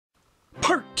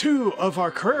Part 2 of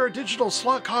our Carrera Digital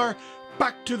Slot Car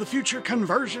Back to the Future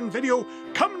conversion video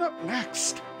coming up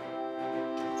next.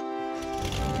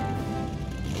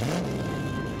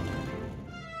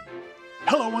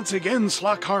 Hello once again,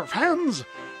 slot car fans.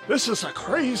 This is a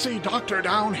crazy doctor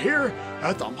down here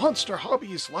at the Monster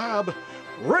Hobbies lab,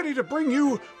 ready to bring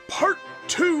you part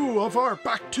 2 of our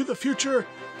Back to the Future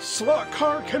slot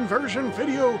car conversion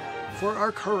video for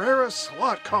our Carrera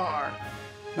slot car.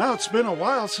 Now, it's been a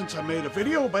while since I made a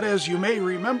video, but as you may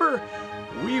remember,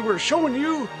 we were showing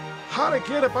you how to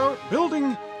get about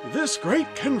building this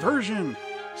great conversion.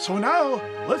 So now,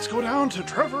 let's go down to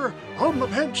Trevor on the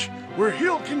bench, where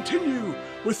he'll continue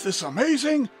with this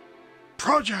amazing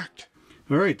project.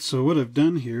 Alright, so what I've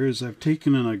done here is I've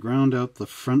taken and I ground out the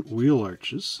front wheel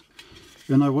arches.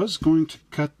 And I was going to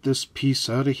cut this piece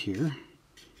out of here,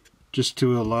 just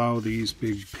to allow these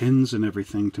big pins and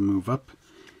everything to move up.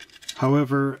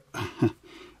 However,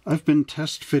 I've been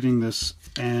test fitting this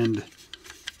and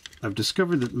I've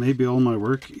discovered that maybe all my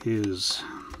work is,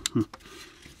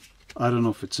 I don't know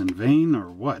if it's in vain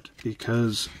or what,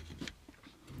 because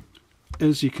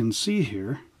as you can see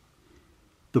here,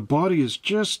 the body is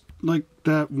just like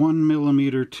that 1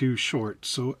 millimeter too short,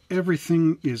 so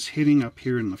everything is hitting up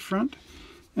here in the front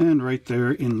and right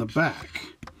there in the back.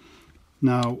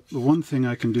 Now, the one thing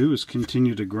I can do is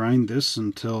continue to grind this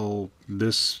until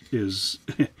this is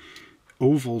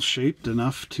oval shaped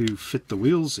enough to fit the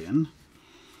wheels in,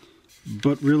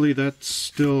 but really that's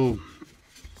still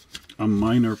a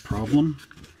minor problem,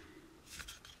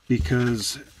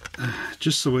 because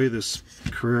just the way this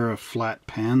Carrera flat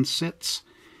pan sits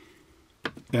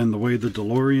and the way the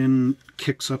Delorian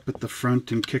kicks up at the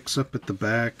front and kicks up at the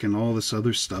back and all this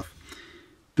other stuff,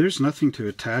 there's nothing to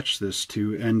attach this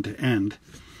to end to end.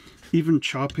 Even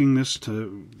chopping this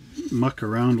to muck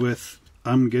around with,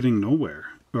 I'm getting nowhere,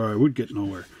 or I would get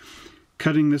nowhere.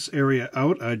 Cutting this area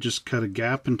out, I just cut a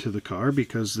gap into the car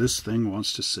because this thing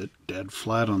wants to sit dead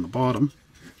flat on the bottom,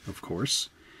 of course.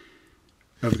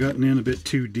 I've gotten in a bit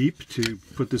too deep to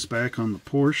put this back on the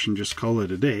Porsche and just call it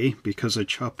a day, because I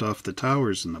chopped off the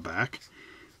towers in the back,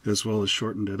 as well as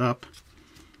shortened it up.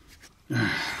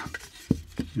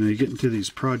 You know, you get into these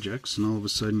projects and all of a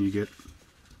sudden you get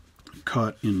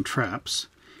caught in traps.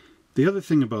 The other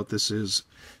thing about this is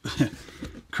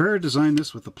Carrera designed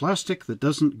this with a plastic that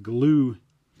doesn't glue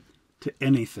to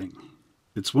anything.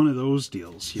 It's one of those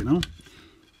deals, you know?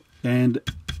 And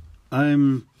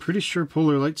I'm pretty sure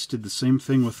Polar Lights did the same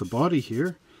thing with the body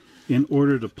here in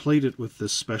order to plate it with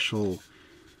this special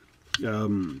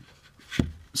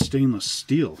stainless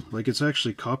steel. Like, it's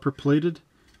actually copper plated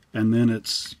and then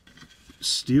it's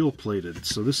steel plated.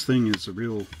 So this thing is a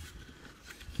real...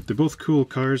 They're both cool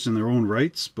cars in their own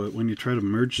rights, but when you try to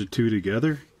merge the two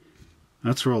together,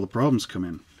 that's where all the problems come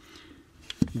in.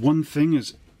 One thing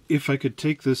is, if I could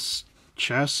take this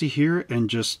chassis here and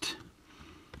just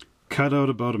cut out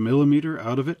about 1 millimeter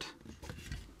out of it,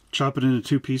 chop it into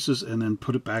 2 pieces, and then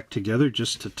put it back together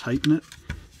just to tighten it,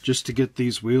 just to get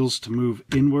these wheels to move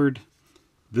inward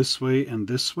this way and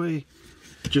this way,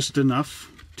 just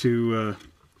enough to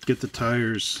get the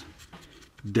tires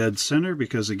dead center,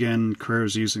 because again,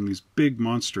 Carrera's using these big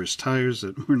monstrous tires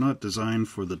that were not designed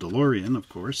for the Delorian, of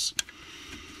course,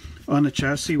 on a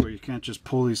chassis where you can't just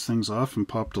pull these things off and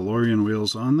pop Delorian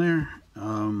wheels on there,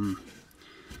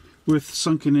 with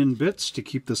sunken in bits to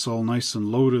keep this all nice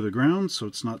and low to the ground so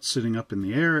it's not sitting up in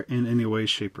the air in any way,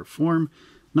 shape, or form.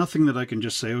 Nothing that I can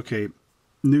just say, okay,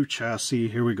 new chassis,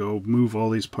 here we go, move all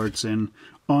these parts in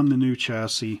on the new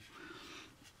chassis,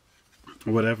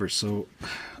 whatever. So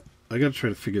I gotta try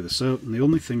to figure this out, and the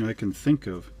only thing I can think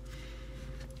of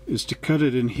is to cut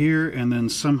it in here and then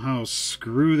somehow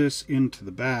screw this into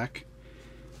the back.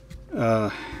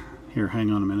 Here,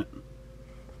 hang on a minute.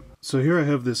 So here I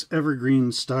have this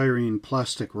Evergreen Styrene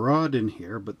plastic rod in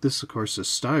here, but this of course is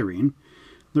styrene.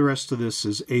 The rest of this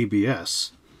is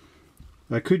ABS.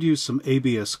 I could use some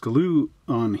ABS glue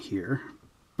on here,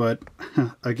 but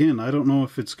again, I don't know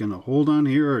if it's going to hold on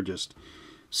here or just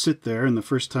sit there, and the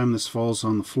first time this falls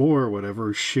on the floor or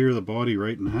whatever, shear the body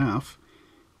right in half.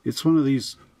 It's one of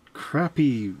these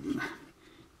crappy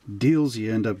deals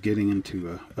you end up getting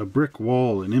into, a brick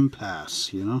wall, an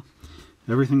impasse, you know?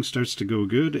 Everything starts to go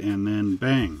good, and then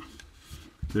bang,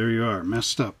 there you are,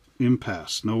 messed up,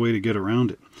 impasse, no way to get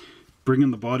around it.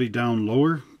 Bringing the body down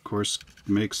lower, of course,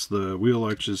 makes the wheel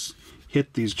arches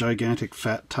hit these gigantic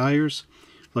fat tires.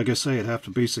 Like I say, I'd have to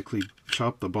basically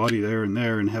chop the body there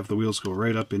and have the wheels go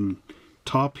right up in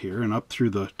top here and up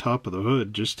through the top of the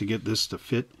hood just to get this to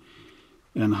fit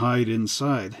and hide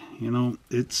inside. You know,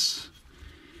 it's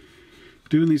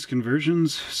doing these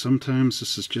conversions, sometimes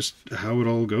this is just how it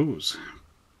all goes.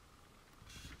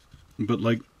 But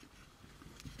like,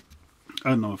 I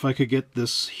don't know, if I could get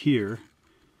this here,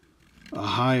 a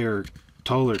higher,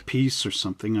 taller piece or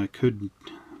something, I could,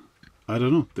 I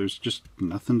don't know, there's just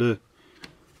nothing to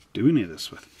do any of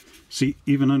this with. See,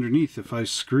 even underneath, if I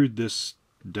screwed this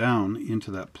down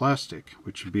into that plastic,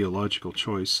 which would be a logical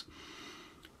choice,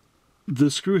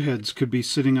 the screw heads could be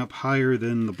sitting up higher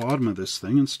than the bottom of this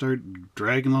thing and start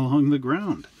dragging along the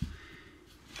ground.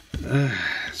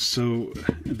 So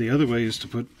the other way is to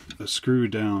put a screw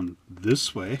down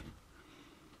this way,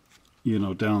 you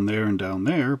know, down there and down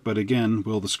there, but again,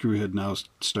 will the screw head now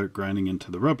start grinding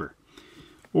into the rubber?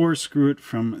 Or screw it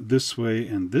from this way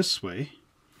and this way,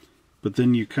 but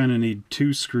then you kind of need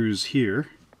two screws here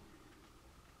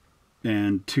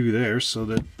and two there so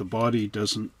that the body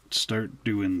doesn't start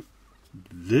doing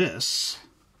this,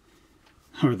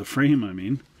 or the frame, I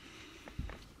mean.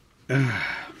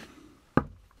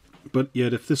 But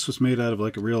yet, if this was made out of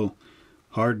like a real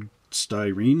hard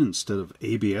styrene instead of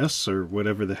ABS or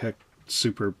whatever the heck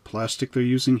super plastic they're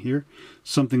using here,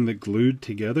 something that glued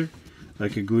together, I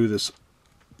could glue this.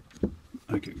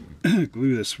 I could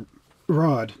glue this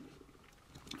rod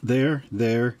there,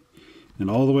 and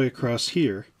all the way across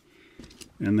here,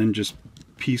 and then just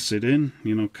piece it in,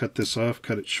 you know, cut this off,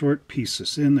 cut it short, piece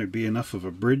this in. There'd be enough of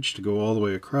a bridge to go all the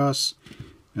way across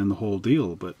and the whole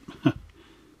deal. But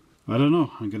I don't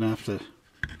know, I'm gonna have to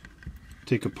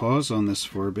take a pause on this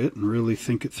for a bit and really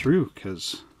think it through,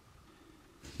 because,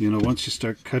 you know, once you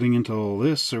start cutting into all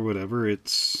this or whatever,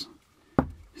 it's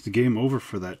game over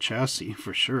for that chassis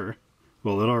for sure.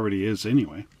 Well, it already is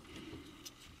anyway,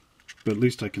 but at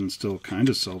least I can still kind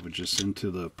of salvage this into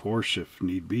the Porsche if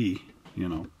need be, you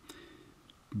know.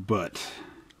 But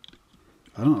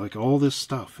I don't know, like all this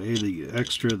stuff, the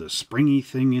extra, the springy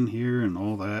thing in here and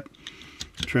all that,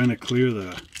 trying to clear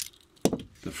the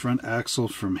front axle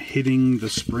from hitting the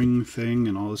spring thing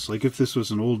and all this. Like if this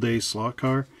was an old day slot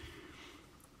car,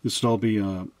 this would all be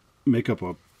make up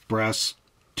a brass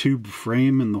tube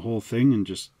frame and the whole thing, and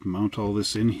just mount all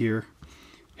this in here.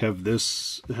 Have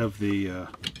this, have the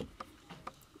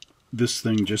this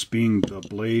thing just being the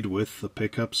blade with the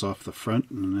pickups off the front,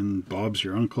 and then Bob's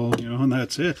your uncle, you know, and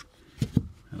that's it.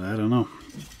 And I don't know.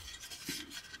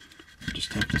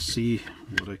 Just have to see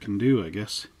what I can do, I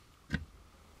guess.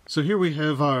 So here we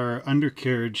have our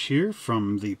undercarriage here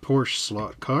from the Porsche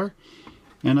slot car,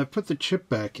 and I put the chip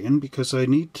back in because I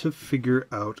need to figure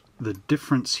out the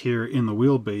difference here in the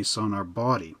wheelbase on our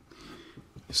body.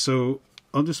 So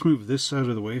I'll just move this out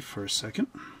of the way for a second.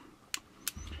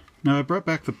 Now I brought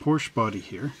back the Porsche body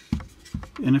here,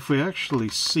 and if we actually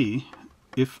see,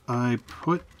 if I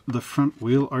put the front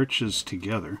wheel arches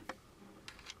together,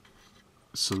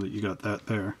 so that you got that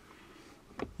there,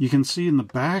 you can see in the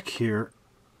back here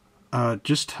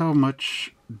just how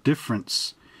much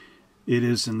difference it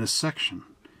is in this section.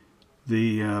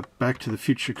 The Back to the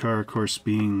Future car, of course,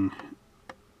 being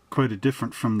quite a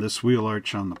different from this wheel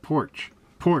arch on the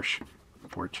Porsche.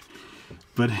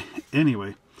 But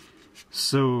anyway,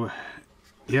 so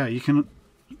yeah, you can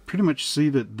pretty much see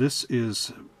that this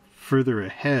is further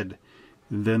ahead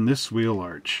than this wheel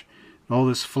arch. All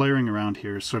this flaring around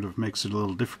here sort of makes it a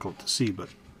little difficult to see, but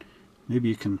maybe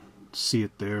you can see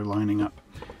it there lining up.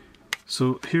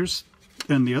 So here's,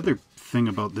 and the other thing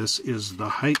about this is the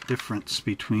height difference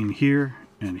between here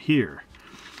and here.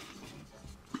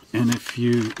 And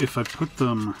if I put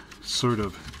them sort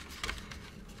of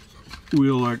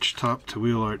wheel arch top to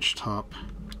wheel arch top,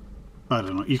 I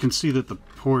don't know, you can see that the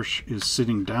Porsche is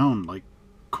sitting down like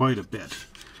quite a bit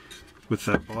with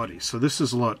that body. So this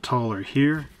is a lot taller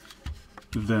here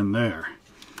than there.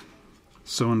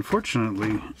 So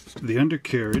unfortunately, the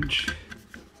undercarriage,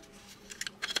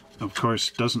 of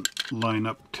course, doesn't line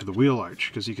up to the wheel arch,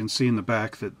 because you can see in the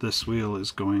back that this wheel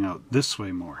is going out this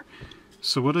way more.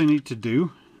 So what I need to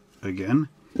do, again,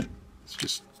 is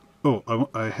just, oh,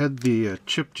 I had the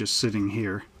chip just sitting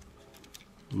here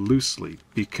loosely,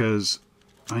 because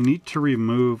I need to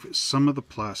remove some of the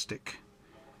plastic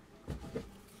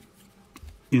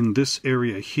in this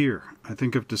area here. I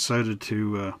think I've decided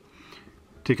to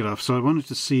take it off. So I wanted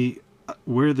to see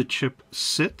where the chip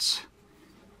sits.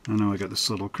 I know I got this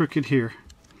little crooked here.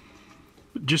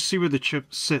 But just see where the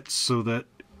chip sits, so that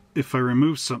if I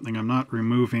remove something, I'm not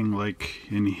removing like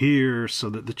in here so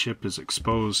that the chip is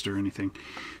exposed or anything.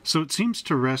 So it seems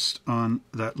to rest on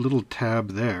that little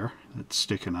tab there that's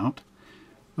sticking out.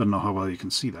 I don't know how well you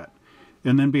can see that.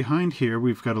 And then behind here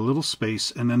we've got a little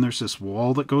space, and then there's this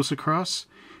wall that goes across,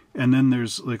 and then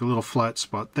there's like a little flat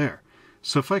spot there.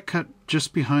 So if I cut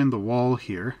just behind the wall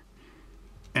here,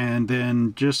 and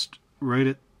then just right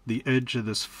at the edge of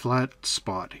this flat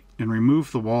spot and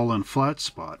remove the wall and flat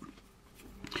spot,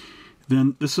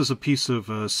 then this is a piece of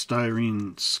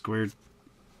styrene squared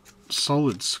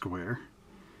solid square.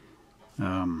 I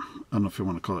don't know if you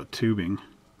want to call it tubing.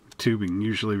 Tubing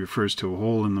usually refers to a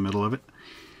hole in the middle of it.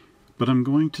 But I'm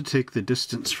going to take the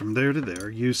distance from there to there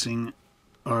using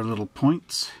our little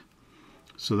points.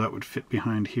 So that would fit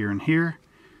behind here and here.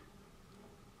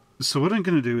 So what I'm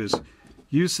going to do is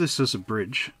use this as a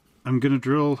bridge. I'm going to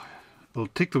drill, I'll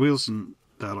take the wheels and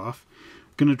that off.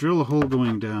 I'm going to drill a hole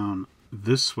going down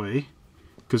this way,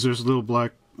 because there's a little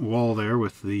black wall there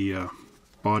with the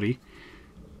body,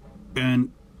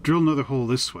 and drill another hole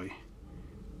this way.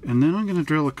 And then I'm going to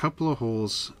drill a couple of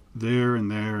holes there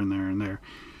and there and there and there.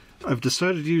 I've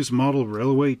decided to use model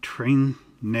railway train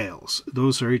nails.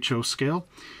 Those are HO scale.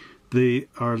 They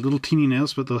are little teeny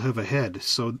nails, but they'll have a head.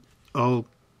 So I'll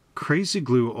crazy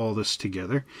glue all this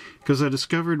together, because I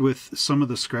discovered with some of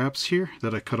the scraps here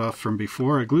that I cut off from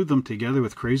before, I glued them together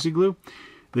with crazy glue.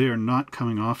 They are not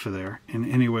coming off of there in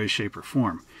any way, shape, or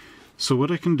form. So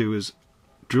what I can do is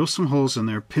drill some holes in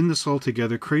there, pin this all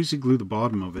together, crazy glue the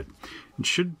bottom of it. It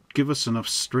should give us enough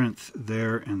strength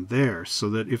there and there, so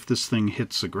that if this thing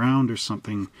hits the ground or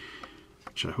something,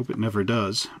 which I hope it never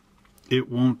does, it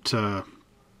won't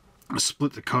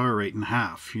split the car right in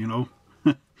half, you know?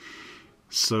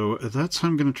 So that's how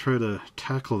I'm going to try to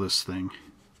tackle this thing.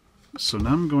 So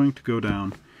now I'm going to go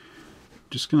down,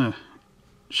 just going to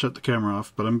shut the camera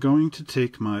off, but I'm going to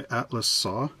take my Atlas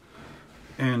saw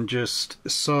and just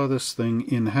saw this thing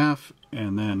in half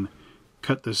and then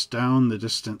cut this down the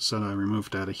distance that I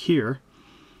removed out of here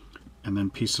and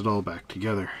then piece it all back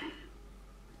together.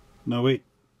 Now wait,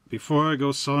 before I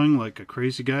go sawing like a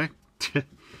crazy guy,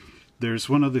 there's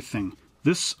one other thing.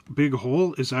 This big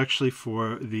hole is actually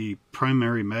for the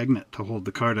primary magnet to hold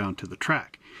the car down to the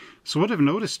track. So what I've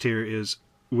noticed here is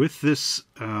with this,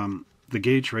 the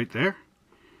gauge right there,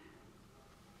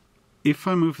 if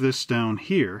I move this down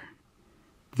here,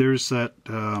 there's that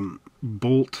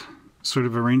bolt sort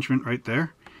of arrangement right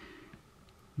there.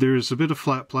 There's a bit of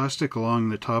flat plastic along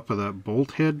the top of that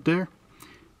bolt head there.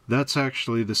 That's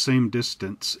actually the same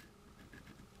distance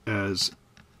as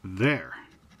there.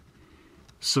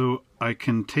 So I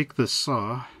can take the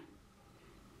saw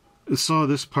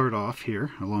this part off here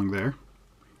along there,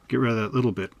 get rid of that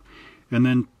little bit, and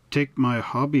then take my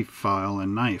hobby file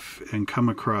and knife and come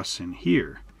across in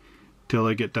here till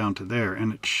I get down to there,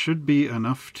 and it should be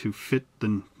enough to fit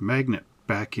the magnet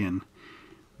back in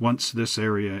once this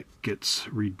area gets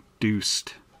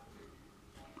reduced.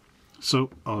 So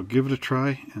I'll give it a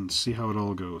try and see how it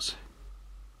all goes.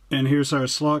 And here's our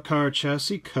slot car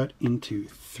chassis cut into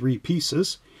 3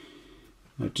 pieces.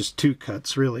 Just 2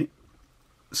 cuts really.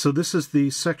 So this is the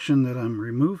section that I'm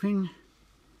removing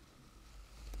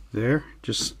there,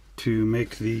 just to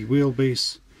make the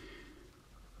wheelbase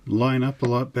line up a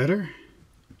lot better.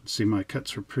 See, my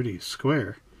cuts are pretty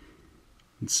square,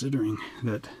 considering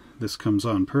that this comes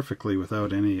on perfectly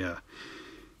without any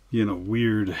you know,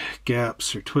 weird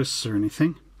gaps or twists or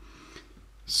anything.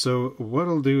 So what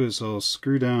I'll do is I'll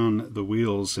screw down the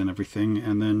wheels and everything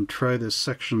and then try this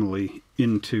sectionally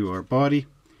into our body.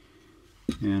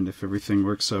 And if everything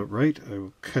works out right, I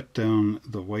will cut down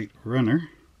the white runner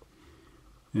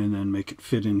and then make it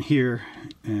fit in here.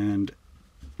 And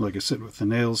like I said, with the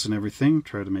nails and everything,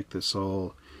 try to make this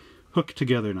all hook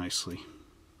together nicely.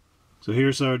 So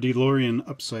here's our Delorian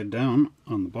upside down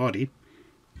on the body.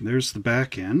 There's the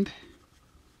back end.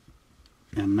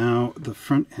 And now the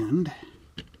front end.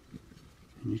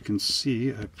 And you can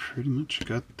see I pretty much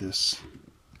got this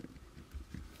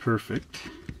perfect.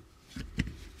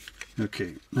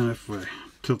 Okay, now if I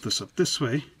tilt this up this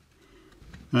way,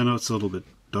 I know it's a little bit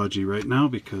dodgy right now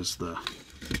because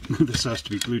this has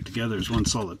to be glued together as one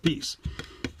solid piece.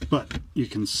 But you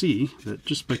can see that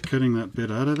just by cutting that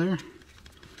bit out of there,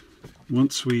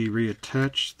 once we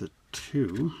reattach the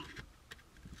two,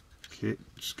 okay,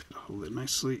 just gotta hold it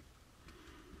nicely,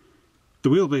 the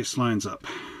wheelbase lines up.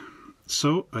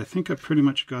 So I think I pretty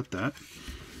much got that.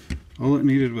 All it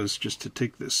needed was just to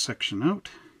take this section out.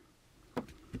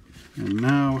 And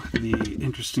now the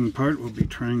interesting part will be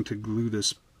trying to glue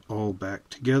this all back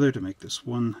together to make this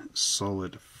one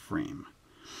solid frame.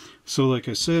 So like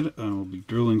I said, I will be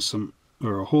drilling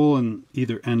a hole in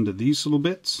either end of these little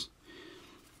bits,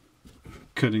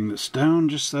 cutting this down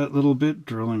just that little bit,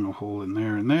 drilling a hole in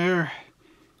there and there,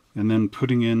 and then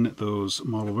putting in those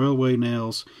model railway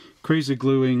nails, crazy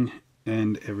gluing,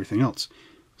 and everything else.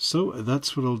 So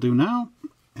that's what I'll do now,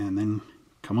 and then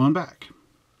come on back.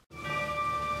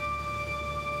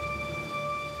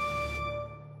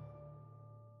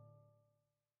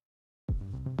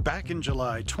 Back in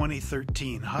July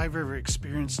 2013, High River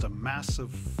experienced a massive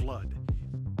flood.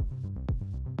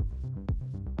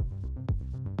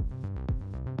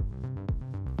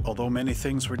 Although many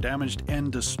things were damaged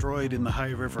and destroyed in the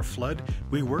High River flood,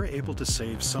 we were able to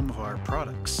save some of our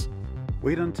products.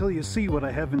 Wait until you see what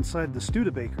I have inside the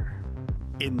Studebaker.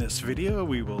 In this video,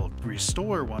 we will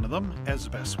restore one of them as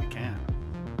best we can.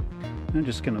 I'm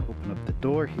just going to open up the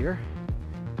door here.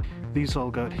 These all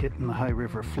got hit in the High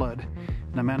River flood,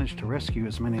 and I managed to rescue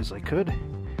as many as I could.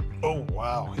 Oh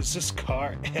wow, is this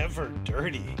car ever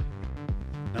dirty?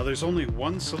 Now there's only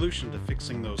one solution to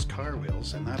fixing those car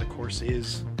wheels, and that of course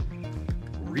is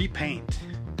repaint.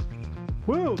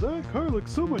 Wow, that car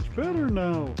looks so much better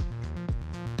now.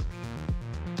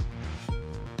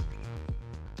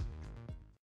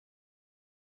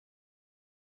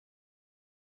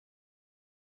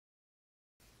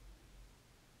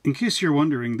 In case you're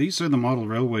wondering, these are the model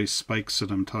railway spikes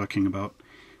that I'm talking about.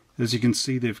 As you can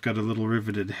see, they've got a little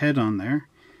riveted head on there.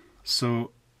 So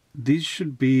these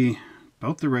should be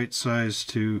about the right size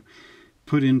to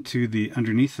put into the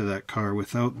underneath of that car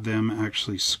without them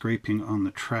actually scraping on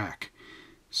the track.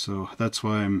 So that's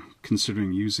why I'm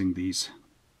considering using these.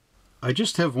 I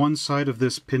just have one side of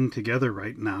this pinned together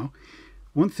right now.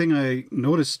 One thing I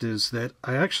noticed is that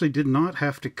I actually did not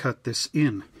have to cut this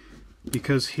in,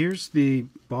 because here's the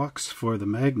box for the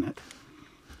magnet,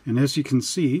 and as you can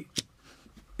see,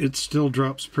 it still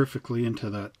drops perfectly into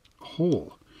that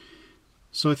hole.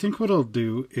 So I think what I'll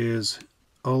do is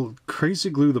I'll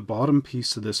crazy glue the bottom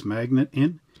piece of this magnet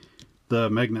in, the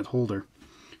magnet holder,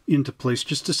 into place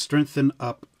just to strengthen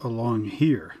up along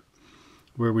here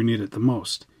where we need it the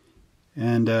most.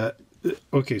 And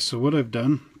okay, so what I've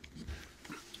done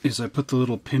is I put the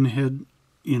little pin head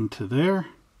into there.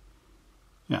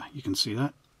 Yeah, you can see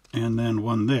that. And then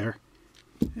one there.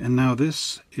 And now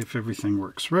this, if everything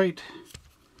works right,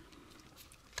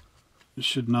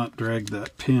 should not drag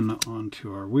that pin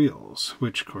onto our wheels,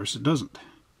 which of course it doesn't.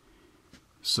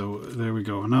 So there we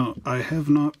go. Now, I have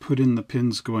not put in the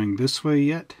pins going this way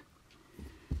yet.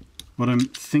 What I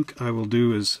think I will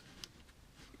do is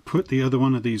put the other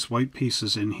one of these white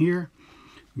pieces in here,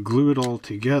 glue it all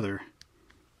together,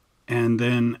 and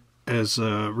then as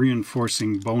a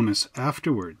reinforcing bonus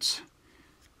afterwards,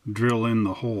 drill in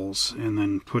the holes and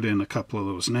then put in a couple of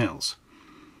those nails.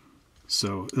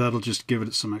 So that'll just give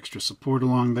it some extra support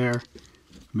along there,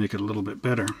 make it a little bit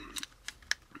better.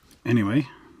 Anyway,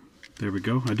 there we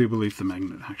go. I do believe the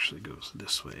magnet actually goes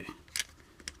this way.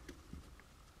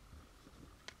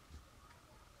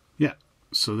 Yeah,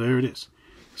 so there it is.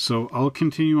 So I'll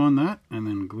continue on that and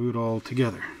then glue it all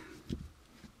together.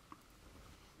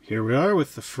 Here we are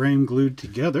with the frame glued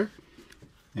together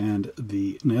and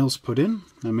the nails put in.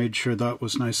 I made sure that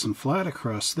was nice and flat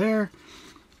across there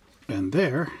and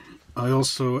there. I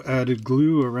also added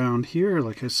glue around here,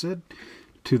 like I said,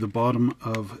 to the bottom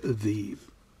of the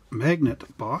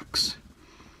magnet box.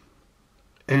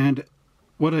 And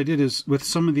what I did is, with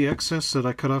some of the excess that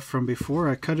I cut off from before,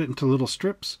 I cut it into little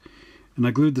strips, and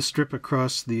I glued the strip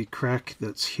across the crack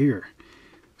that's here.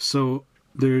 So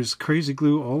there's crazy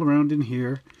glue all around in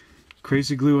here,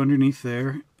 crazy glue underneath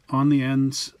there, on the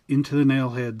ends, into the nail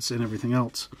heads, and everything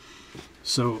else.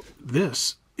 So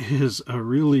this is a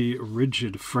really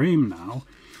rigid frame now.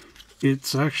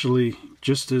 It's actually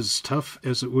just as tough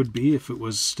as it would be if it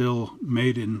was still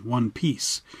made in one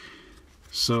piece.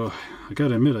 So I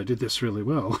gotta admit, I did this really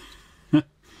well.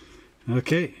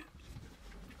 Okay,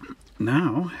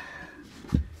 now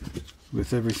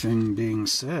with everything being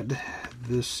said,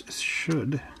 this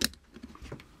should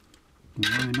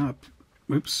line up,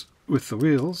 whoops, with the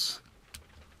wheels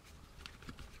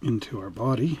into our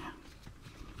body.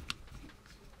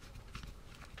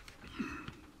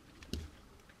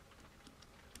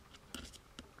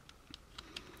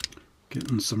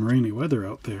 Getting some rainy weather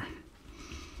out there.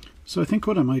 So I think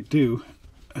what I might do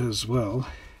as well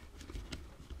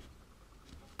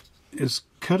is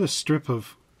cut a strip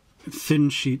of thin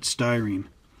sheet styrene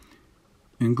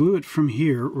and glue it from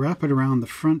here, wrap it around the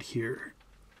front here,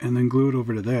 and then glue it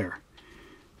over to there,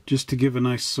 just to give a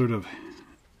nice sort of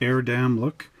air dam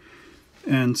look,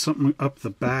 and something up the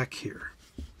back here,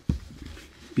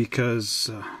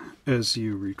 because as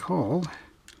you recall,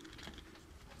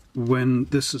 when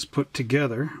this is put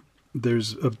together,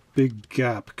 there's a big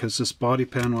gap because this body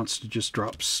pan wants to just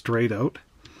drop straight out.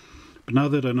 But now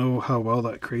that I know how well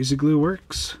that crazy glue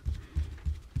works,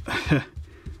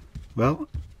 well,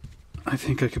 I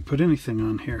think I could put anything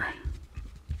on here.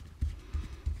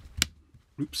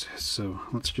 Oops, so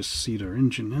let's just seat our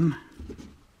engine in.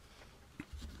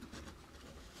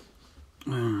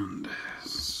 And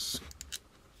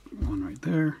one right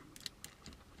there.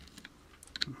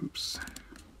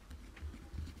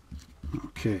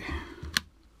 Okay.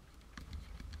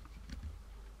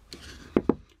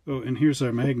 Oh, and here's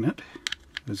our magnet.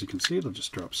 As you can see, it'll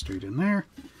just drop straight in there.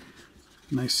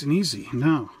 Nice and easy.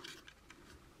 Now,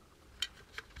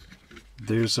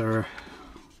 there's our,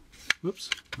 whoops,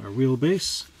 our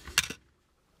wheelbase.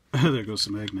 There goes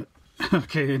the magnet.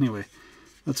 Okay, anyway,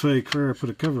 that's why Carrera put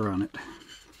a cover on it.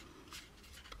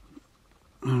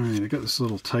 Alright, I got this a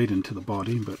little tight into the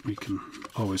body, but we can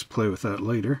always play with that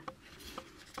later.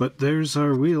 But there's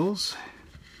our wheels,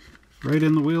 right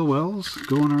in the wheel wells,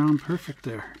 going around perfect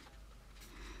there.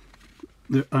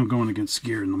 I'm going against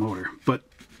gear in the motor, but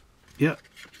yeah,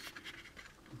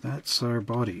 that's our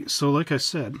body. So like I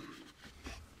said,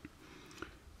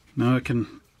 now I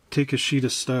can take a sheet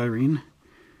of styrene,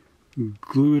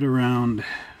 glue it around,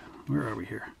 where are we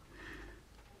here?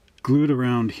 Glue it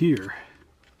around here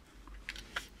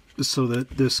so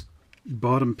that this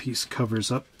bottom piece covers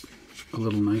up a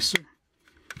little nicer.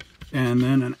 And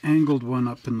then an angled one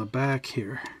up in the back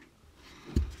here,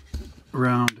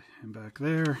 around and back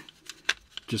there,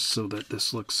 just so that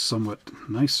this looks somewhat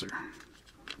nicer.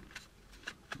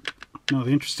 Now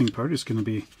the interesting part is going to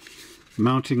be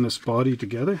mounting this body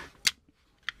together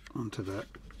onto that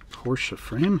Porsche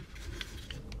frame.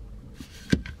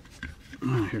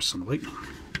 Oh, here's some lightning.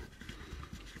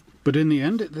 But in the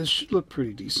end, this should look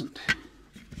pretty decent.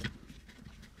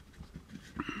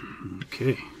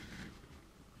 Okay.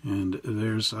 And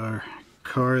there's our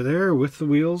car there with the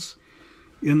wheels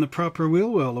in the proper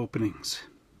wheel well openings.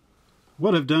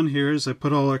 What I've done here is I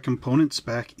put all our components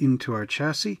back into our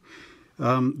chassis.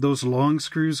 Those long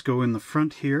screws go in the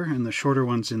front here and the shorter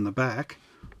ones in the back.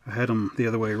 I had them the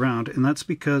other way around, and that's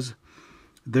because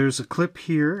there's a clip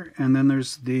here and then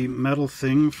there's the metal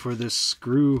thing for this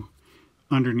screw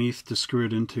underneath to screw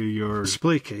it into your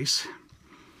display case.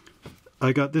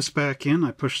 I got this back in.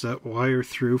 I pushed that wire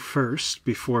through first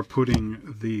before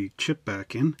putting the chip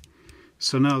back in.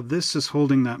 So now this is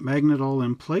holding that magnet all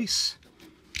in place.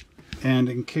 And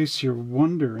in case you're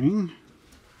wondering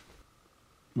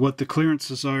what the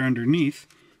clearances are underneath,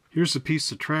 here's a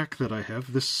piece of track that I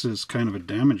have. This is kind of a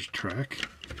damaged track.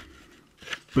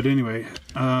 But anyway,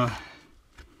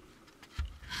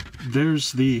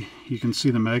 there's the, you can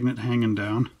see the magnet hanging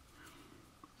down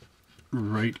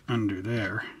right under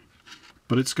there.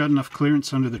 But it's got enough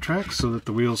clearance under the track so that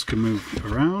the wheels can move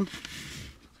around,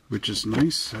 which is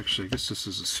nice. Actually, I guess this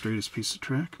is the straightest piece of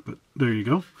track, but there you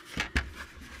go.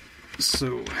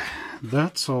 So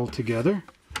that's all together.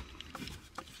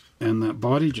 And that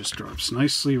body just drops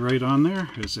nicely right on there,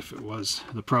 as if it was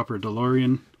the proper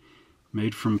Delorian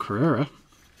made from Carrera.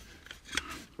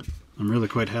 I'm really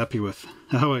quite happy with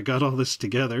how I got all this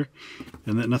together,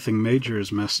 and that nothing major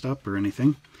is messed up or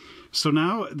anything. So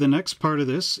now the next part of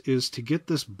this is to get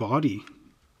this body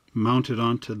mounted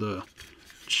onto the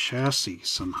chassis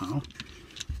somehow.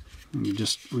 And you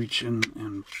just reach in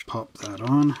and pop that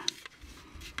on.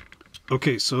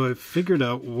 Okay, so I've figured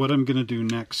out what I'm going to do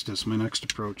next as my next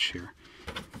approach here.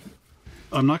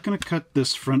 I'm not going to cut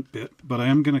this front bit, but I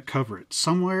am going to cover it.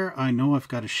 Somewhere I know I've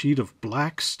got a sheet of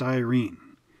black styrene.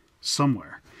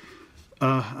 Somewhere.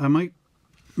 I might,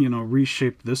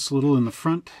 reshape this a little in the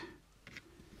front.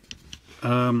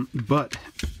 But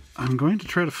I'm going to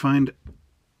try to find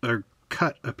or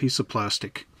cut a piece of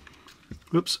plastic.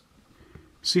 Whoops.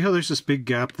 See how there's this big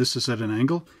gap? This is at an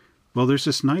angle. Well, there's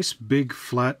this nice big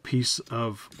flat piece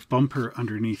of bumper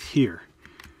underneath here.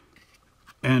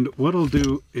 And what I'll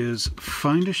do is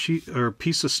find a sheet or a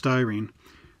piece of styrene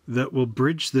that will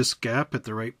bridge this gap at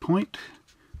the right point,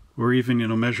 or even,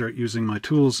 measure it using my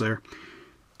tools there.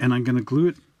 And I'm going to glue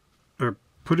it, or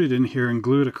put it in here and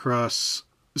glue it across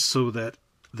so that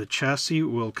the chassis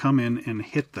will come in and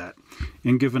hit that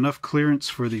and give enough clearance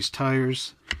for these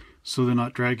tires so they're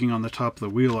not dragging on the top of the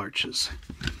wheel arches,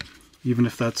 even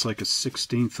if that's like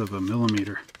 1/16 of a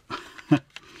millimeter.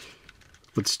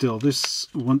 But still, this,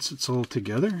 once it's all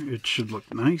together, it should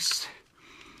look nice.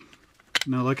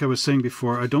 Now, like I was saying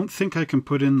before, I don't think I can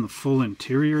put in the full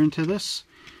interior into this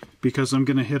because I'm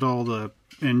going to hit all the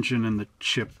engine and the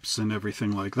chips and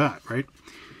everything like that, right?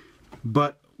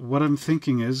 But what I'm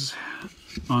thinking is,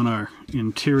 on our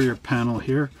interior panel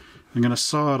here, I'm going to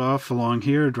saw it off along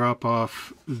here, drop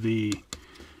off the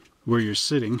where you're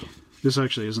sitting. This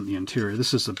actually isn't the interior.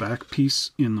 This is the back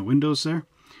piece in the windows there.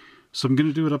 So I'm going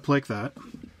to do it up like that.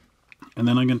 And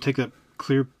then I'm going to take that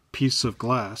clear piece of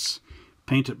glass,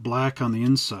 paint it black on the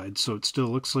inside so it still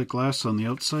looks like glass on the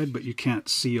outside, but you can't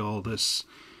see all this,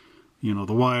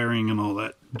 the wiring and all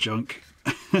that junk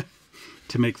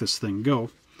to make this thing go.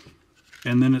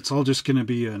 And then it's all just going to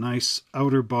be a nice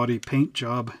outer body paint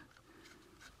job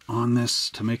on this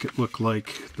to make it look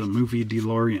like the movie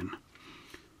Delorian.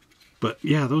 But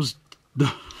yeah, those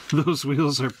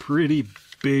wheels are pretty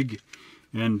big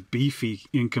and beefy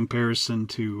in comparison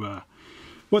to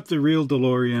what the real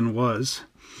DeLorean was.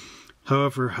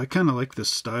 However, I kind of like this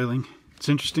styling. It's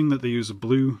interesting that they use a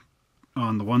blue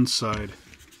on the one side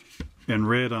and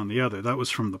red on the other. That was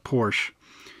from the Porsche.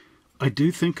 I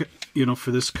do think, you know,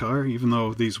 for this car, even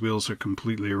though these wheels are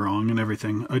completely wrong and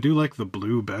everything, I do like the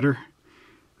blue better.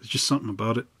 There's just something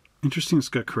about it. Interesting, it's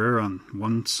got Carrera on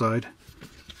one side.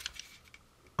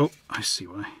 Oh, I see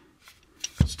why.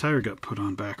 This tire got put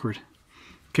on backward.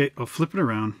 Okay, I'll flip it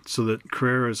around so that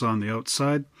Carrera is on the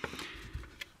outside.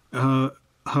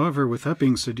 However, with that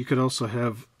being said, you could also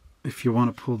have, if you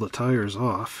want to pull the tires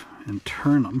off and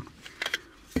turn them,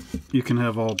 you can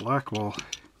have all black wall.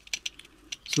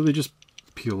 So they just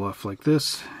peel off like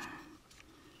this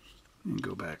and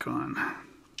go back on.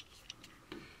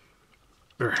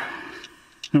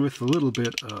 With a little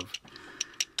bit of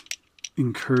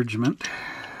encouragement.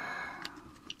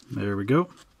 There we go.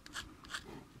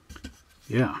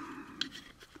 Yeah.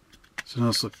 So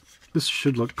now this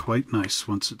should look quite nice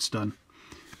once it's done.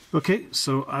 Okay,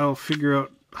 so I'll figure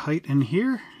out height in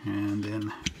here and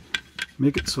then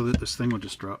make it so that this thing will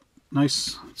just drop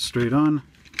nice straight on.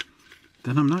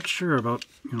 Then I'm not sure about,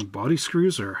 you know, body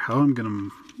screws or how I'm gonna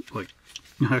like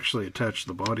actually attach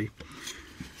the body.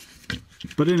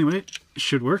 But anyway, it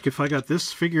should work. If I got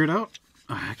this figured out,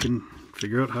 I can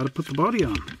figure out how to put the body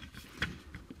on.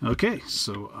 Okay,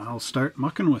 so I'll start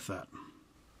mucking with that.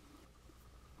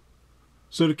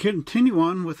 So to continue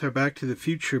on with our Back to the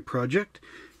Future project,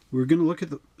 we're going to look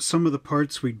at some of the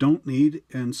parts we don't need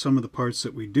and some of the parts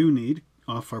that we do need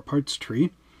off our parts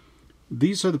tree.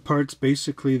 These are the parts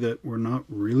basically that we're not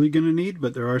really going to need,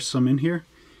 but there are some in here.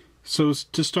 So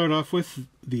to start off with,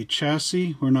 the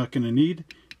chassis we're not going to need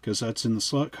because that's in the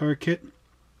slot car kit.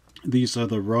 These are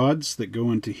the rods that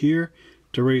go into here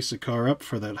to raise the car up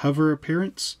for that hover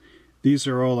appearance. These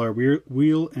are all our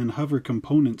wheel and hover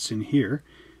components in here.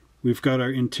 We've got our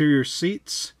interior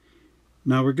seats.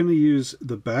 Now we're going to use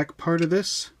the back part of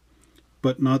this,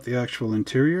 but not the actual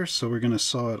interior, so we're going to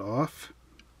saw it off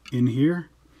in here.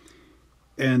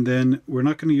 And then we're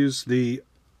not going to use the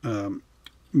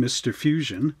Mr.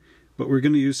 Fusion, but we're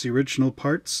going to use the original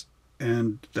parts,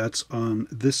 and that's on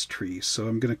this tree. So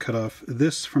I'm going to cut off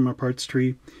this from our parts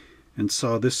tree and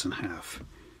saw this in half.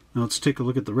 Now let's take a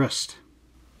look at the rest.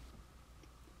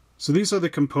 So these are the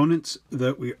components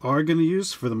that we are going to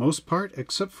use for the most part,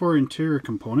 except for interior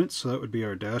components. So that would be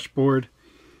our dashboard,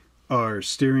 our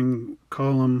steering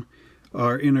column,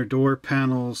 our inner door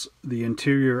panels, the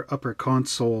interior upper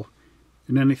console,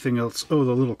 and anything else. Oh,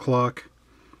 the little clock.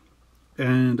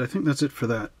 And I think that's it for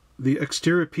that. The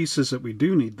exterior pieces that we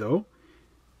do need, though,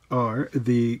 are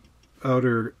the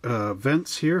outer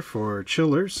vents here for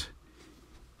chillers,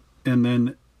 and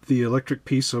then the electric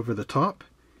piece over the top,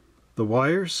 the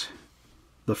wires,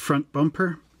 the front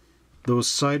bumper, those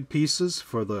side pieces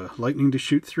for the lightning to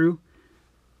shoot through,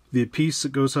 the piece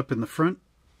that goes up in the front,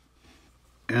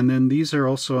 and then these are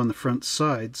also on the front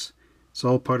sides. It's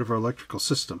all part of our electrical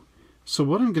system. So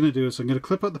what I'm going to do is I'm going to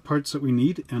clip out the parts that we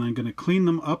need, and I'm going to clean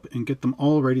them up and get them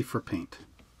all ready for paint.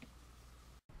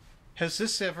 Has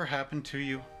this ever happened to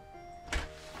you?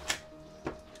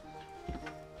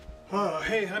 Oh,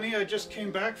 hey honey, I just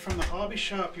came back from the hobby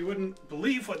shop. You wouldn't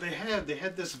believe what they had. They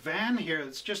had this van here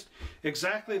that's just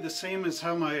exactly the same as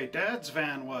how my dad's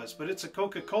van was, but it's a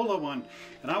Coca-Cola one,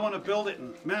 and I want to build it,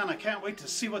 and man, I can't wait to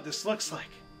see what this looks like.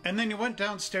 And then you went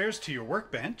downstairs to your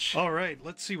workbench. All right,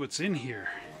 let's see what's in here.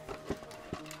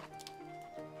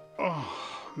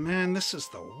 Oh man, this is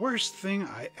the worst thing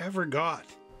I ever got.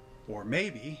 Or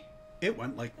maybe it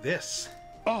went like this.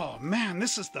 Oh man,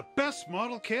 this is the best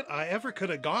model kit I ever could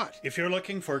have got. If you're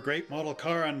looking for great model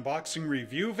car unboxing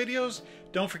review videos,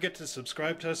 don't forget to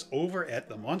subscribe to us over at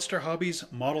the Monster Hobbies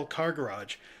Model Car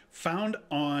Garage, found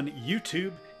on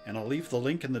YouTube, and I'll leave the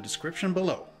link in the description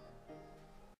below.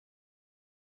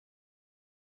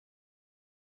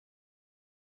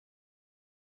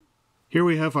 Here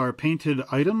we have our painted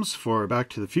items for Back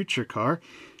to the Future car.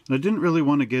 And I didn't really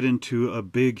want to get into a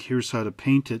big here's how to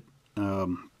paint it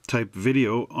type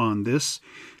video on this,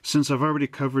 since I've already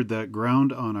covered that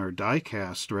ground on our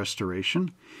die-cast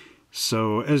restoration.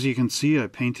 So as you can see, I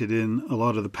painted in a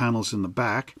lot of the panels in the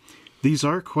back. These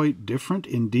are quite different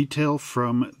in detail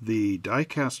from the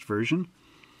die-cast version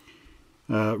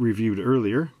reviewed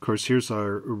earlier. Of course, here's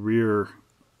our rear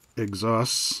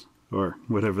exhausts, or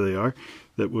whatever they are,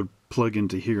 that would plug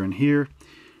into here and here.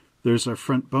 There's our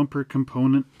front bumper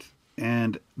component,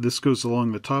 and this goes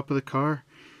along the top of the car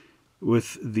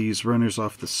with these runners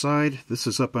off the side. This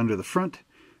is up under the front.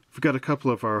 We've got a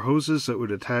couple of our hoses that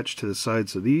would attach to the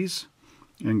sides of these.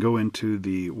 and go into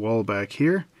the wall back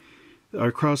here.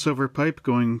 Our crossover pipe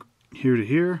going here to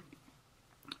here,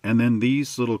 and then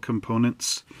these little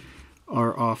components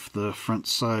are off the front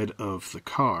side of the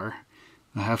car.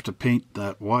 I have to paint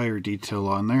that wire detail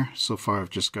on there. So far I've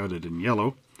just got it in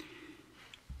yellow.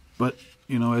 But,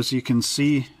 you know, as you can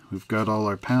see, we've got all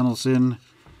our panels in.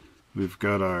 We've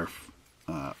got our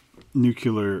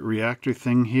nuclear reactor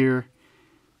thing here.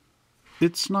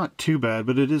 It's not too bad,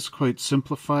 but it is quite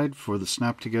simplified for the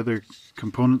snap-together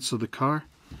components of the car.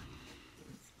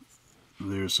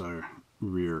 There's our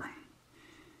rear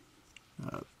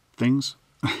things.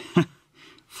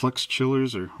 Flux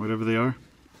chillers or whatever they are.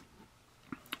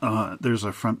 There's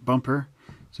our front bumper.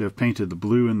 So I've painted the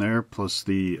blue in there plus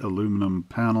the aluminum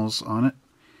panels on it.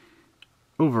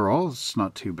 Overall, it's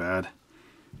not too bad.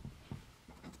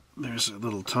 There's a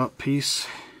little top piece.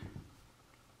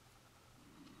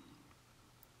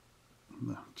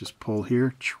 Just pull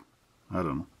here. I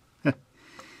don't know.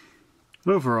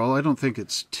 But overall, I don't think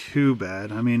it's too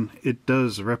bad. I mean, it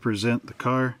does represent the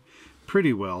car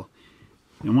pretty well.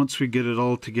 And once we get it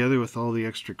all together with all the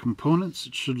extra components,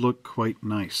 it should look quite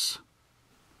nice.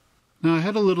 Now, I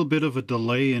had a little bit of a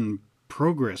delay in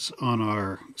progress on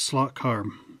our slot car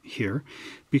here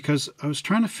because I was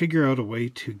trying to figure out a way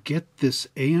to get this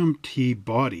AMT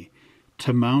body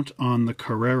to mount on the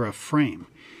Carrera frame.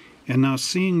 And now,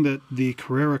 seeing that the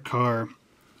Carrera car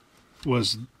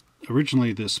was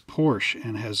originally this Porsche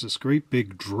and has this great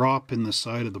big drop in the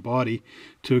side of the body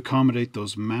to accommodate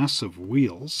those massive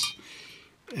wheels.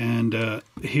 And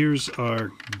here's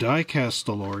our die-cast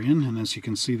Delorian, and as you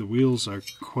can see, the wheels are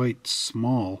quite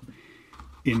small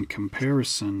in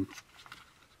comparison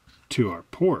to our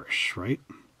Porsche, right?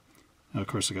 Now, of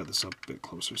course, I got this up a bit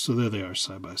closer, so there they are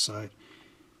side by side.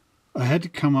 I had to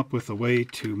come up with a way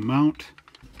to mount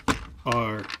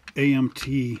our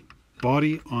AMT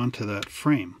body onto that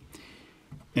frame,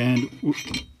 and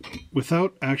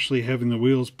without actually having the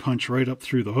wheels punch right up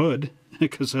through the hood,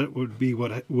 because that would be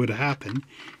what would happen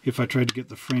if I tried to get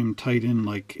the frame tight in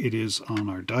like it is on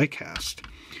our die-cast.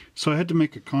 So I had to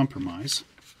make a compromise,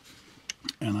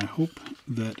 and I hope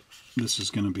that this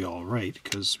is going to be all right,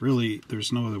 because really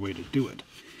there's no other way to do it.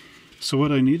 So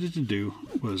what I needed to do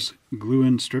was glue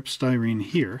in strip styrene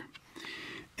here,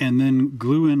 and then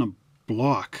glue in a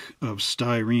block of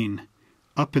styrene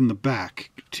up in the back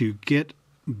to get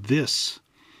this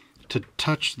to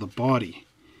touch the body.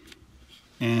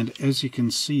 And as you can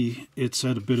see, it's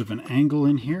at a bit of an angle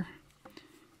in here,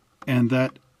 and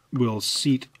that will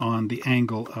seat on the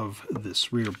angle of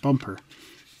this rear bumper.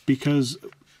 Because,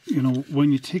 you know,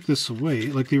 when you take this away,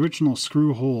 like the original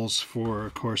screw holes for,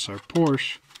 of course, our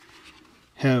Porsche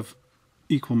have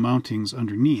equal mountings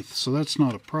underneath, so that's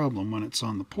not a problem when it's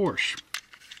on the Porsche.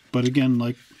 But again,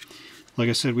 like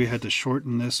I said, we had to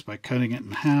shorten this by cutting it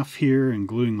in half here and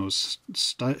gluing those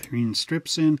styrene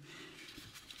strips in.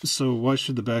 So why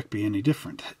should the back be any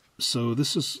different? So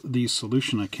this is the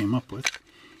solution I came up with.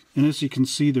 And as you can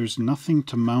see, there's nothing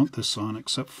to mount this on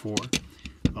except for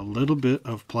a little bit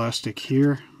of plastic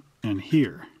here and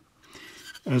here.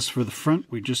 As for the front,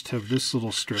 we just have this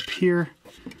little strip here,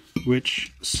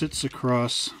 which sits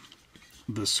across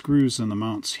the screws and the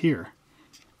mounts here.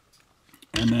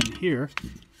 And then here,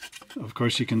 of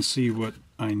course, you can see what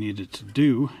I needed to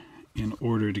do in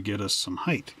order to get us some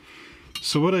height.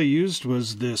 So what I used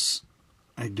was this,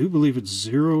 I do believe it's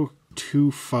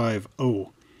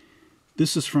 0250.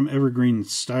 This is from Evergreen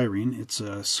Styrene. It's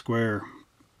a square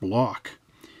block.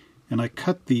 And I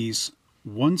cut these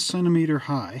 1 centimeter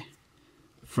high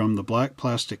from the black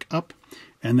plastic up,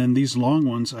 and then these long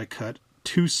ones I cut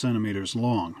 2 centimeters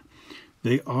long.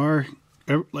 They are,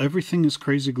 everything is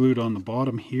crazy glued on the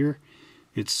bottom here.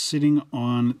 It's sitting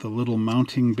on the little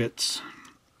mounting bits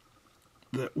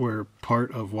that were part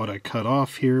of what I cut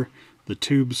off here, the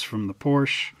tubes from the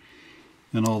Porsche,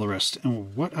 and all the rest.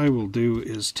 And what I will do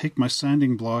is take my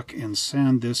sanding block and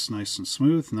sand this nice and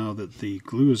smooth now that the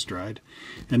glue is dried.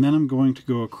 And then I'm going to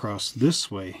go across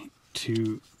this way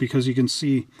because you can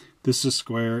see this is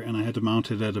square and I had to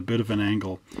mount it at a bit of an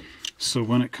angle. So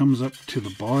when it comes up to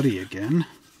the body again,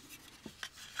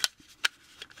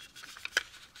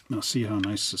 now see how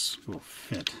nice this will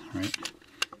fit, right?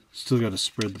 Still got to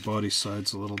spread the body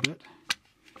sides a little bit.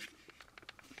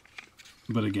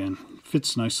 But again,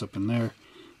 fits nice up in there.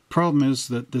 Problem is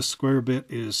that this square bit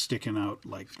is sticking out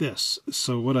like this.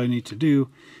 So what I need to do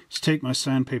is take my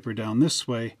sandpaper down this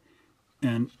way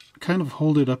and kind of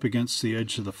hold it up against the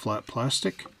edge of the flat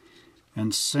plastic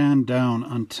and sand down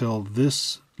until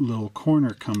this little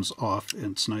corner comes off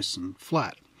and it's nice and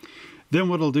flat. Then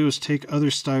what I'll do is take other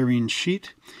styrene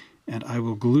sheet and I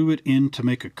will glue it in to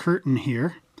make a curtain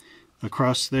here.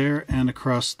 across there and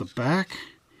across the back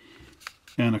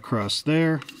and across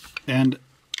there, and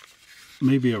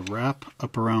maybe a wrap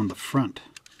up around the front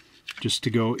just to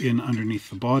go in underneath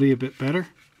the body a bit better.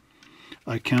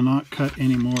 I cannot cut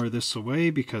any more of this away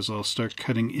because I'll start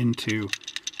cutting into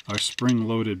our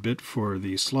spring-loaded bit for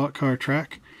the slot car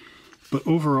track. But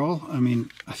overall, I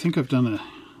mean, I think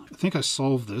I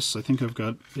solved this. I think I've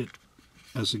got it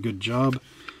as a good job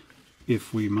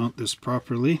if we mount this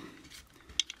properly.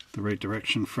 The right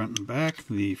direction front and back.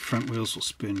 The front wheels will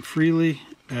spin freely,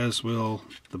 as will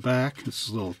the back. This is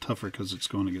a little tougher because it's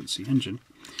going against the engine.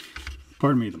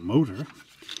 Pardon me, the motor.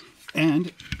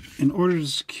 And in order to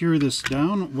secure this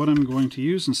down, what I'm going to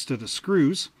use instead of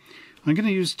screws, I'm going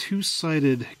to use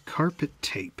two-sided carpet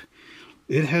tape.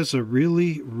 It has a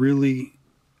really, really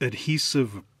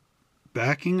adhesive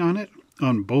backing on it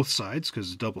on both sides because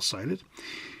it's double-sided.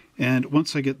 And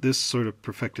once I get this sort of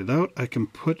perfected out, I can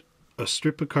put a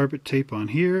strip of carpet tape on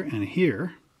here and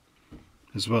here,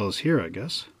 as well as here, I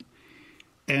guess,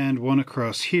 and one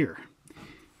across here.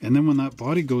 And then when that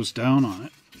body goes down on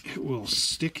it, it will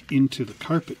stick into the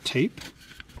carpet tape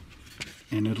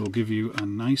and it'll give you a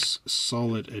nice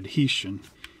solid adhesion,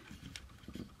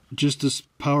 just as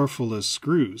powerful as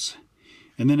screws.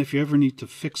 And then if you ever need to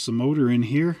fix the motor in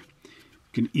here,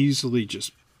 you can easily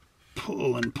just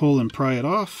pull and pry it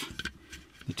off.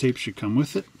 The tape should come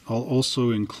with it. I'll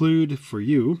also include for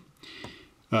you,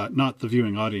 not the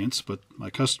viewing audience, but my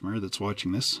customer that's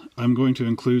watching this, I'm going to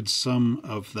include some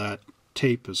of that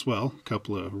tape as well, a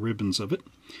couple of ribbons of it.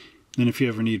 Then if you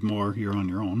ever need more, you're on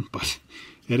your own. But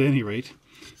at any rate,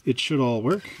 it should all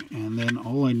work. And then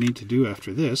all I need to do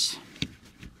after this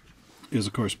is,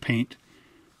 of course, paint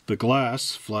the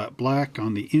glass flat black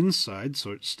on the inside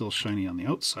so it's still shiny on the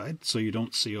outside, so you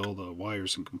don't see all the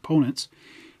wires and components,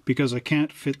 because I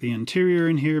can't fit the interior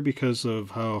in here because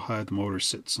of how high the motor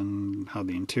sits and how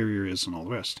the interior is and all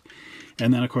the rest.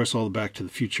 And then, of course, all the Back to the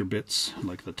Future bits,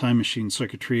 like the time machine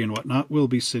circuitry and whatnot, will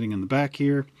be sitting in the back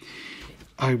here.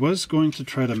 I was going to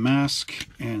try to mask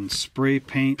and spray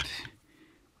paint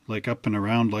like up and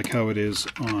around like how it is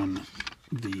on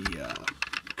the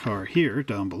car here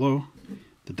down below,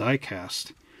 the die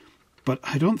cast, but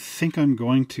I don't think I'm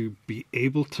going to be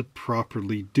able to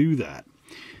properly do that.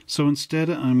 So instead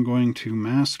I'm going to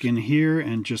mask in here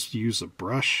and just use a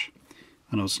brush.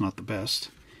 I know it's not the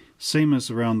best. Same as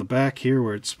around the back here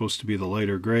where it's supposed to be the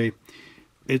lighter gray.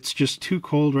 It's just too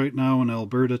cold right now in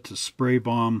Alberta to spray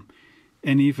bomb,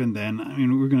 and even then, I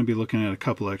mean, we're going to be looking at a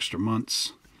couple extra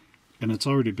months, and it's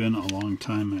already been a long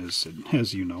time,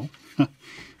 as you know.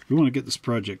 We want to get this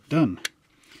project done.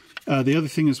 The other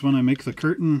thing is when I make the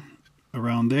curtain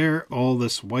around there, all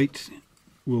this white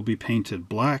will be painted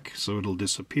black, so it'll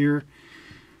disappear.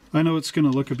 I know it's going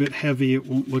to look a bit heavy. It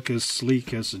won't look as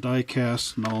sleek as the die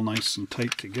cast and all nice and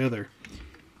tight together,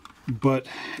 but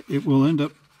it will end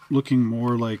up looking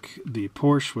more like the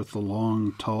Porsche with the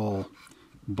long, tall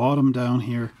bottom down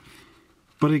here.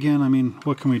 But again, I mean,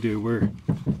 what can we do?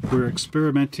 We're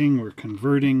experimenting, we're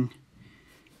converting,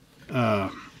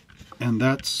 and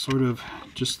that's sort of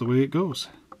just the way it goes.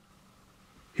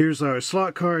 Here's our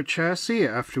slot car chassis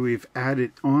after we've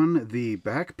added on the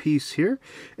back piece here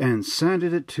and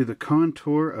sanded it to the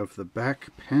contour of the back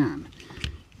pan.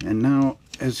 And now,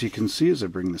 as you can see, as I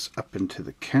bring this up into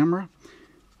the camera,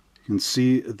 you can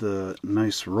see the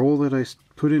nice roll that I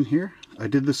put in here. I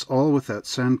did this all with that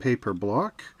sandpaper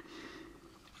block,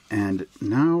 and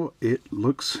now it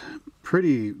looks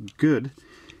pretty good.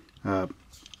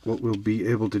 What we'll be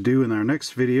able to do in our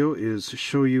next video is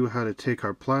show you how to take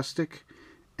our plastic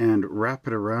and wrap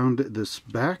it around this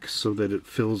back so that it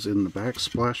fills in the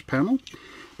backsplash panel.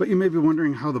 But you may be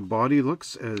wondering how the body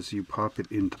looks as you pop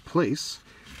it into place.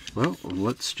 Well,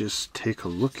 let's just take a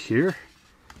look here.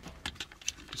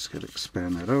 Just got to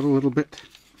expand that out a little bit.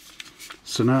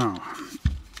 So now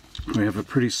we have a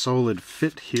pretty solid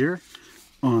fit here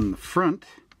on the front,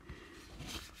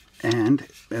 and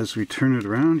as we turn it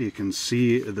around, you can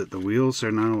see that the wheels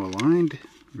are now aligned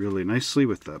really nicely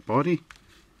with that body.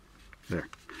 There.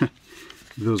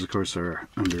 Those, of course, are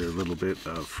under a little bit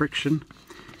of friction.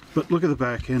 But look at the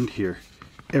back end here.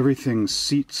 Everything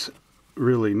seats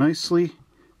really nicely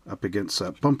up against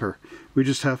that bumper. We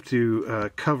just have to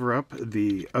cover up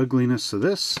the ugliness of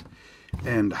this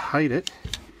and hide it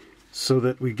so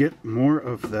that we get more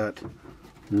of that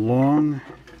long,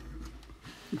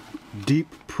 deep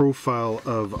profile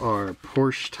of our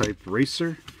Porsche type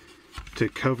racer to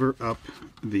cover up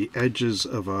the edges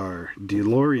of our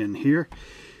Delorian here.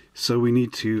 So we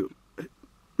need to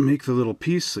make the little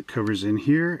piece that covers in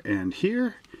here,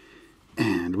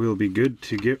 and we'll be good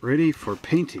to get ready for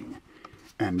painting.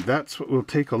 And that's what we'll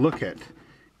take a look at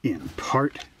in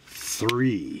part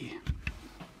 3.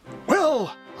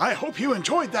 Well, I hope you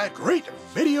enjoyed that great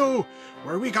video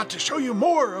where we got to show you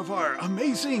more of our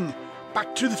amazing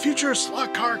Back to the Future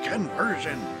slot car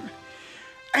conversion.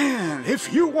 And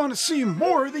if you want to see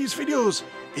more of these videos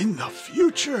in the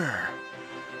future,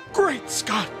 great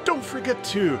Scott, don't forget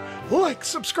to like,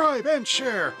 subscribe, and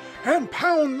share, and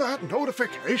pound that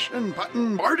notification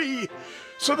button, Marty,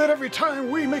 so that every time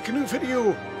we make a new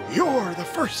video, you're the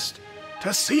first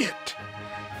to see it.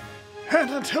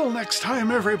 And until next time,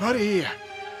 everybody,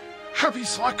 happy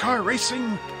slot car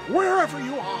racing wherever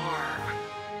you are.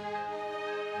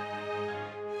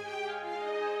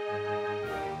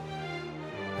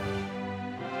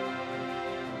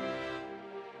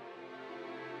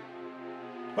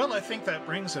 Well, I think that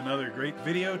brings another great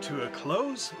video to a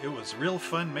close. It was real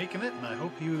fun making it, and I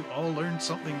hope you all learned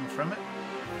something from it.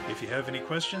 If you have any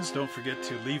questions, don't forget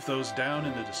to leave those down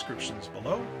in the descriptions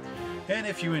below. And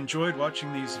if you enjoyed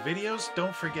watching these videos,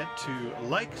 don't forget to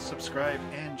like, subscribe,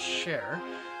 and share.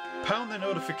 Pound the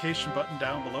notification button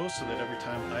down below so that every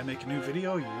time I make a new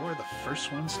video, you're the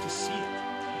first ones to see it.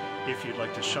 If you'd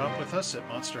like to shop with us at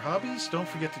Monster Hobbies, don't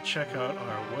forget to check out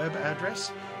our web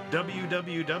address,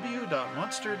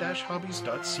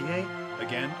 www.monster-hobbies.ca.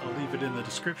 Again, I'll leave it in the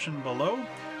description below.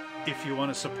 If you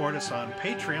want to support us on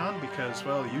Patreon, because,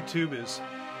 well, YouTube is...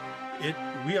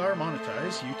 we are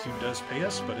monetized. YouTube does pay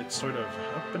us, but it's sort of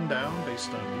up and down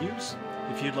based on views.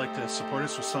 If you'd like to support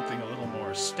us with something a little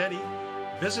more steady,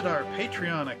 visit our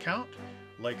Patreon account,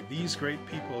 like these great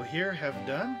people here have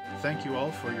done. Thank you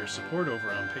all for your support over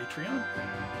on Patreon.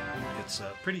 It's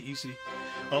pretty easy.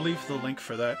 I'll leave the link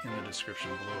for that in the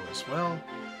description below as well.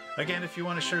 Again, if you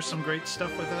want to share some great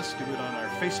stuff with us, do it on our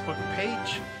Facebook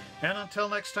page. And until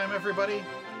next time, everybody,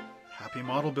 happy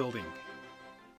model building.